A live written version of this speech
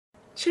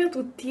Ciao a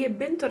tutti e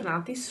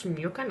bentornati sul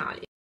mio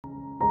canale.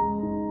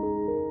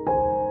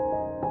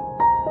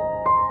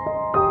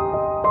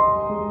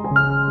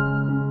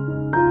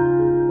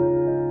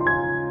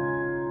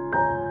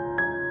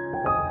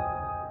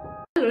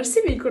 Allora,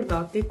 se vi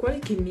ricordate,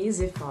 qualche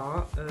mese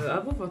fa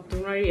avevo fatto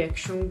una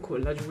reaction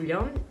con la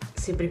Giulia,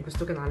 sempre in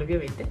questo canale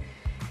ovviamente,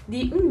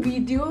 di un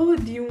video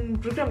di un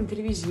programma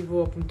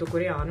televisivo appunto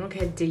coreano che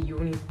è The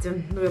Unit,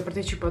 dove ho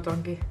partecipato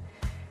anche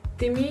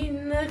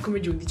Taemin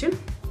come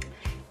giudice.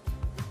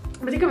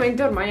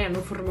 Praticamente ormai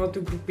hanno formato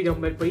i gruppi da un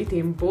bel po' di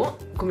tempo,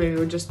 come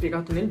avevo già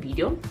spiegato nel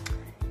video,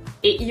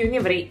 e io ne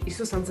avrei in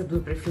sostanza due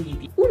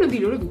preferiti. Uno di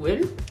loro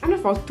due hanno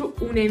fatto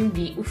un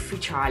MV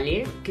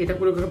ufficiale, che da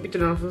quello che ho capito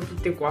ne hanno fatto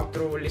tutte e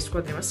quattro le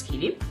squadre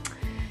maschili.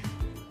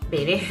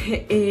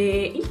 Bene,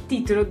 e il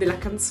titolo della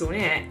canzone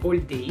è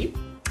All Day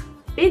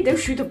ed è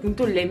uscito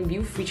appunto l'MV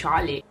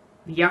ufficiale.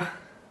 Via.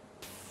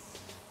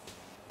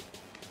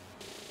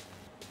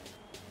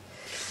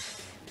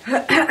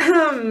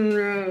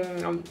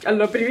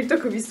 Allora, premetto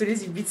che ho visto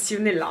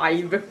l'esibizione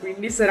live,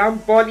 quindi sarà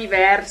un po'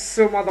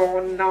 diverso,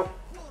 madonna.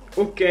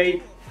 Ok.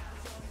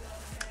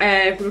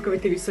 Quello che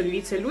avete visto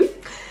all'inizio è lui.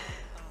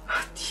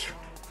 Oddio.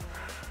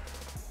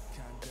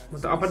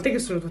 Madonna, a parte che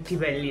sono tutti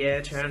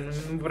belli, cioè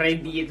non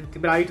vorrei dire tutti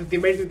bravi, tutti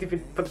belli,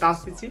 tutti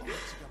fantastici.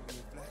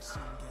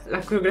 La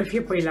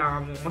coreografia poi la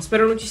amo, ma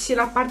spero non ci sia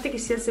la parte che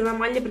si alza la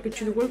maglia perché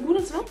uccide qualcuno,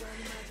 sennò.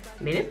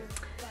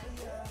 Bene.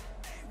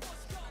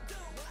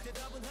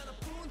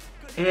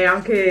 E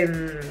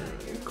anche,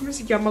 come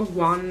si chiama?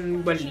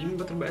 Guanlin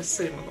potrebbe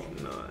essere,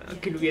 madonna,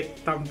 anche lui è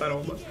tanta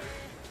roba.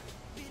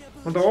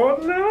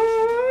 Madonna,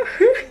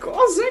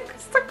 cos'è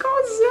questa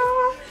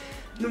cosa?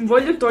 Non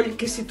voglio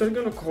che si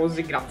tolgano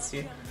cose,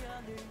 grazie.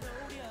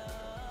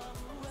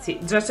 Sì,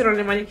 già c'erano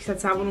le maglie che si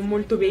alzavano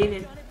molto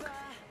bene.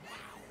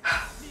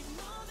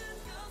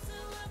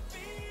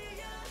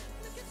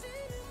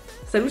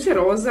 Sta luce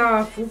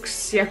rosa,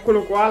 fucsia,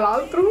 eccolo qua,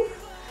 l'altro.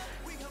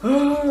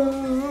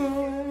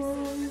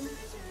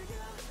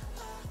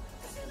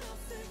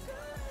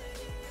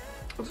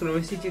 Sono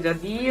vestiti da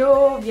Dio,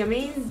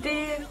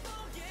 ovviamente.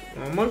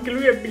 Ma anche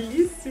lui è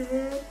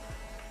bellissimo.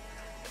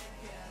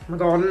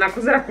 Madonna,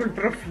 cos'era quel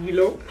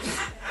profilo?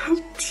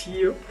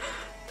 Oddio.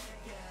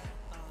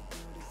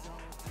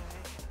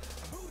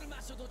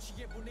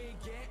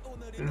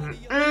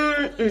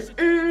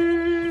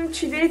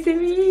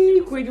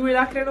 Uccidetemi, quei due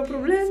là creano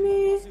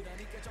problemi.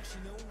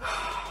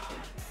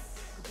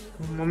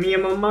 Mamma mia,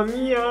 mamma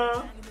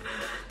mia.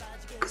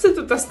 Cos'è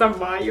tutta sta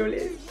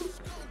Violet?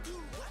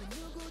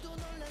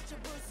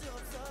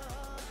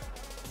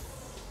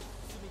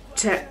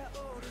 Cioè,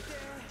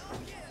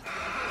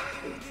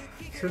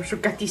 sono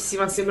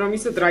scioccatissima, sembra un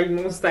misto tra il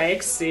Monsta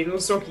X e non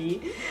so chi.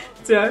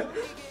 Cioè,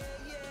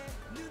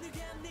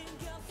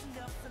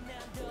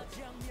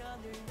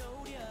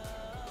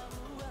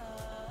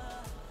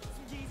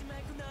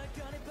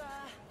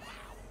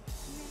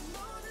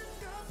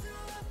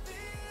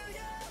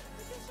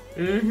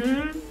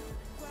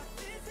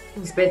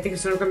 aspetta che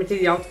sono cambiati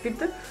di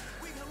outfit.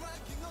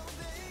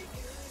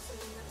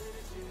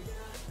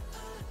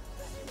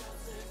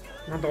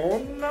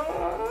 Madonna.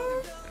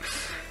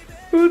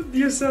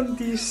 Oddio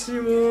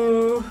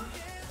santissimo.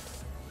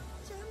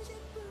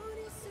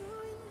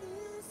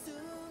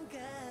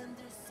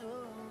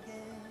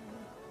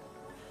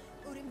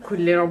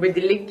 Quelle robe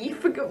delle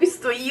gif che ho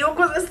visto io,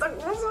 cos'è sta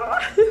cosa?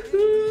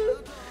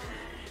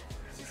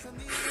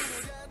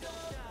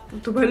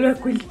 Tutto bello è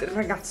quel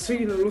ragazzo,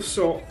 io non lo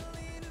so.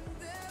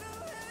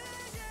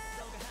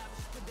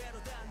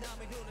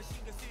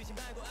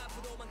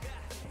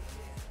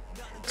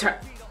 Cioè,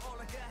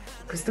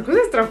 questa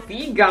cosa è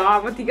strafiga,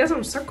 ma ti casa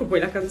un sacco poi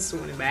la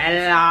canzone.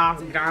 Bella,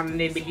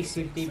 grande,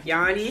 bellissimi i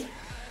piani.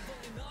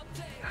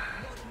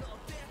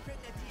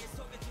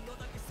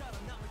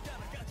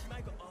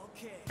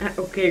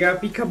 Ok, raga,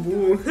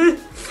 peekaboo.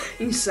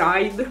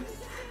 Inside.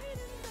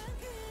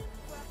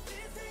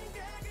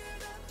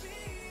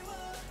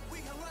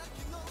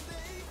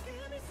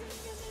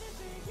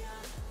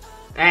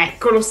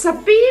 Ecco, lo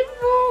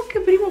sapevo che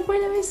prima o poi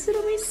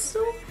l'avessero messo.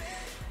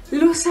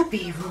 Lo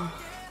sapevo.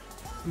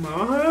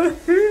 Ma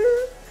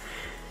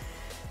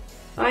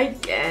I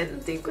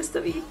can't in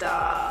questa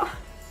vita.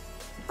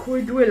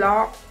 Quei due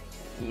là.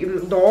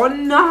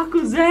 Donna,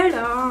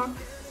 cos'era?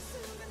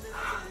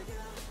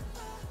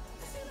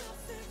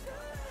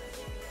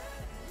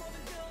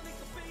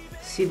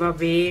 Sì, va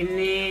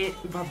bene,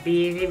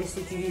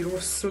 vestiti di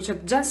rosso.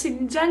 Cioè, già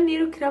il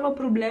nero creava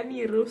problemi,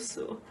 il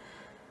rosso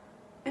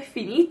è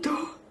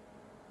finito.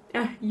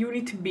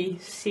 Unit B,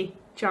 sì,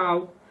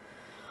 ciao.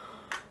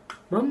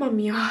 Mamma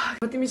mia,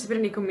 fatemi sapere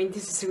nei commenti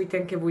se seguite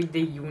anche voi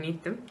dei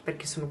Unit,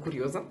 perché sono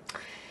curiosa.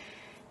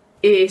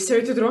 E se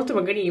avete trovato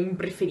magari un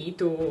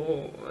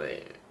preferito.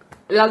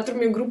 L'altro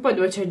mio gruppo è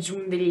dove c'è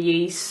Jun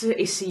degli Ace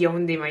e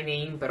Sion dei My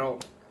Name, però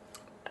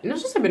non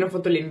so se abbiano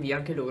fatto l'NV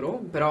anche loro,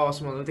 però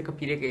insomma dovete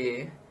capire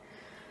che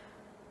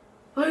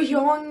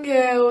Young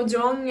o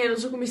Jong, non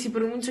so come si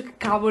pronuncia, che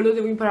cavolo,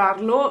 devo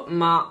impararlo,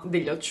 ma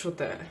degli 8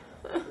 te.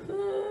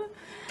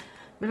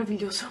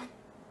 Meraviglioso.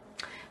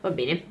 Va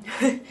bene.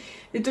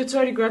 Detto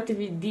ciò,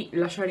 ricordatevi di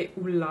lasciare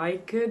un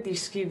like, di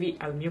iscrivervi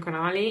al mio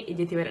canale e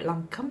di attivare la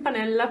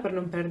campanella per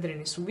non perdere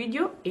nessun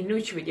video e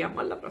noi ci vediamo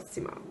alla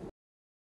prossima.